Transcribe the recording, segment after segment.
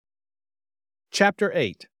Chapter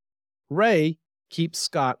 8. Ray keeps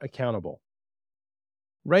Scott accountable.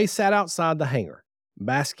 Ray sat outside the hangar,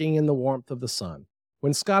 basking in the warmth of the sun,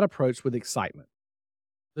 when Scott approached with excitement.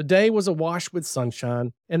 The day was awash with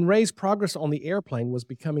sunshine, and Ray's progress on the airplane was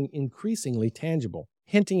becoming increasingly tangible,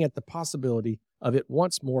 hinting at the possibility of it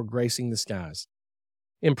once more gracing the skies.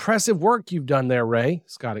 "Impressive work you've done there, Ray,"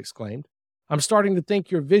 Scott exclaimed. "I'm starting to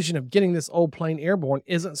think your vision of getting this old plane airborne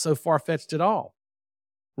isn't so far-fetched at all."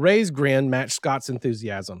 Ray's grin matched Scott's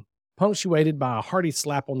enthusiasm, punctuated by a hearty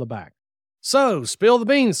slap on the back. "So, spill the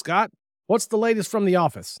beans, Scott. What's the latest from the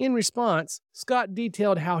office?" In response, Scott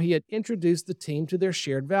detailed how he had introduced the team to their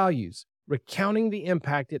shared values, recounting the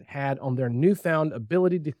impact it had on their newfound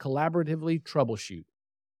ability to collaboratively troubleshoot.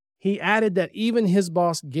 He added that even his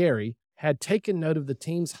boss, Gary, had taken note of the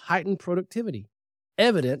team's heightened productivity,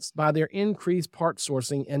 evidenced by their increased part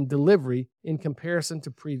sourcing and delivery in comparison to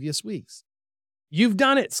previous weeks. "You've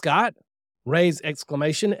done it, Scott!" Ray's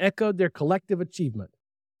exclamation echoed their collective achievement.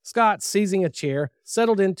 Scott, seizing a chair,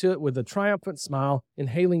 settled into it with a triumphant smile,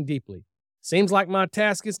 inhaling deeply. "Seems like my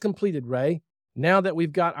task is completed, Ray. Now that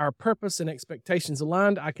we've got our purpose and expectations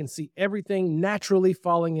aligned, I can see everything naturally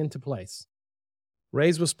falling into place."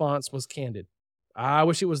 Ray's response was candid. "I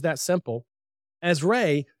wish it was that simple." As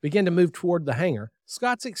Ray began to move toward the hangar,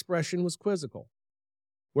 Scott's expression was quizzical.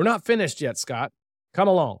 "We're not finished yet, Scott. Come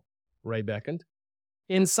along," Ray beckoned.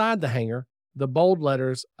 Inside the hangar, the bold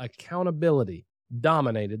letters "Accountability"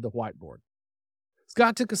 dominated the whiteboard.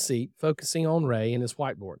 Scott took a seat, focusing on Ray and his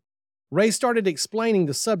whiteboard. Ray started explaining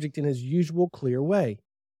the subject in his usual clear way.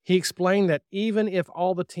 He explained that even if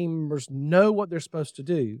all the team members know what they're supposed to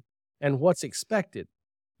do and what's expected,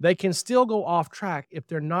 they can still go off track if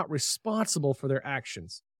they're not responsible for their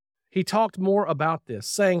actions. He talked more about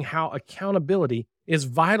this, saying how accountability is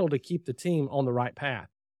vital to keep the team on the right path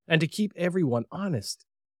and to keep everyone honest.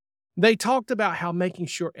 They talked about how making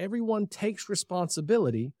sure everyone takes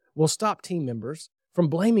responsibility will stop team members from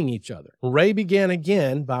blaming each other. Ray began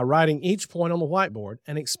again by writing each point on the whiteboard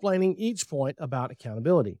and explaining each point about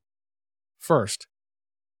accountability. First,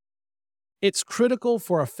 it's critical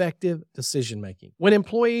for effective decision-making. When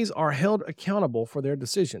employees are held accountable for their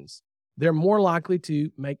decisions, they're more likely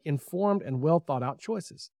to make informed and well-thought-out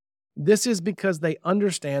choices. This is because they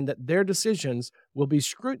understand that their decisions will be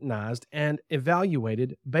scrutinized and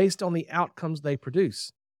evaluated based on the outcomes they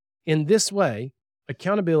produce. In this way,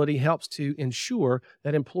 accountability helps to ensure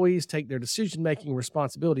that employees take their decision-making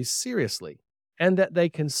responsibilities seriously and that they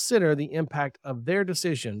consider the impact of their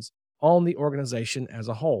decisions on the organization as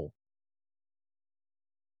a whole.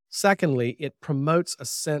 Secondly, it promotes a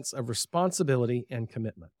sense of responsibility and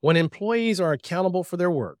commitment. When employees are accountable for their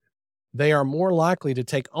work, they are more likely to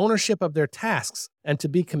take ownership of their tasks and to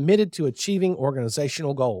be committed to achieving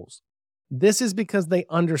organizational goals. This is because they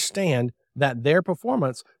understand that their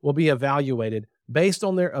performance will be evaluated based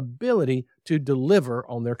on their ability to deliver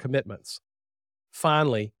on their commitments.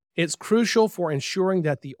 Finally, it's crucial for ensuring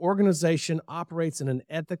that the organization operates in an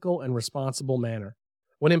ethical and responsible manner.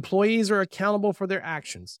 When employees are accountable for their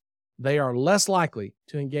actions, they are less likely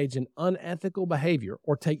to engage in unethical behavior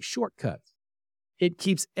or take shortcuts. It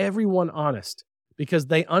keeps everyone honest because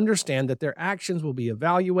they understand that their actions will be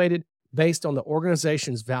evaluated based on the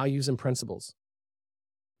organization's values and principles.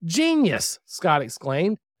 "Genius!" Scott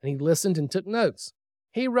exclaimed, and he listened and took notes.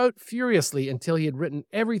 He wrote furiously until he had written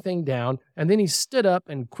everything down, and then he stood up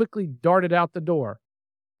and quickly darted out the door.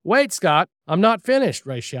 "Wait, Scott, I'm not finished,"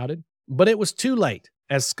 Ray shouted. But it was too late.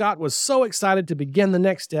 As Scott was so excited to begin the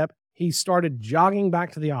next step, he started jogging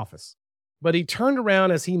back to the office. But he turned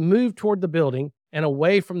around as he moved toward the building and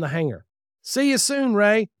away from the hangar. "See you soon,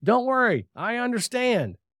 Ray. Don't worry, I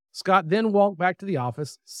understand." Scott then walked back to the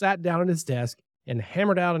office, sat down at his desk, and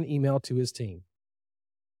hammered out an email to his team.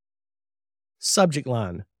 Subject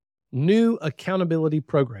line: New Accountability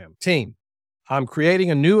Program. Team, I'm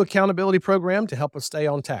creating a new accountability program to help us stay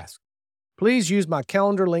on task. Please use my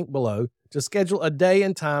calendar link below to schedule a day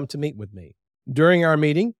and time to meet with me. During our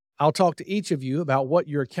meeting, I'll talk to each of you about what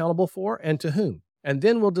you're accountable for and to whom, and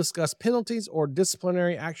then we'll discuss penalties or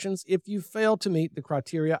disciplinary actions if you fail to meet the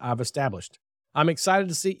criteria I've established. I'm excited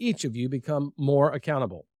to see each of you become more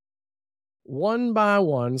accountable. One by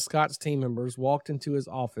one, Scott's team members walked into his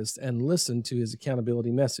office and listened to his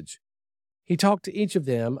accountability message. He talked to each of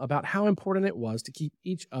them about how important it was to keep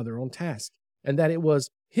each other on task, and that it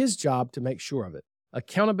was his job to make sure of it.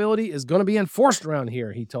 "Accountability is going to be enforced around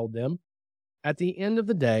here," he told them. At the end of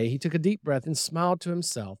the day, he took a deep breath and smiled to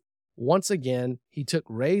himself. Once again, he took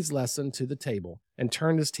Ray's lesson to the table and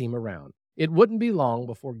turned his team around. It wouldn't be long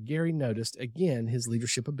before Gary noticed again his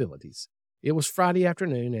leadership abilities. It was Friday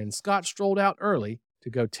afternoon, and Scott strolled out early to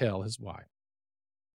go tell his wife.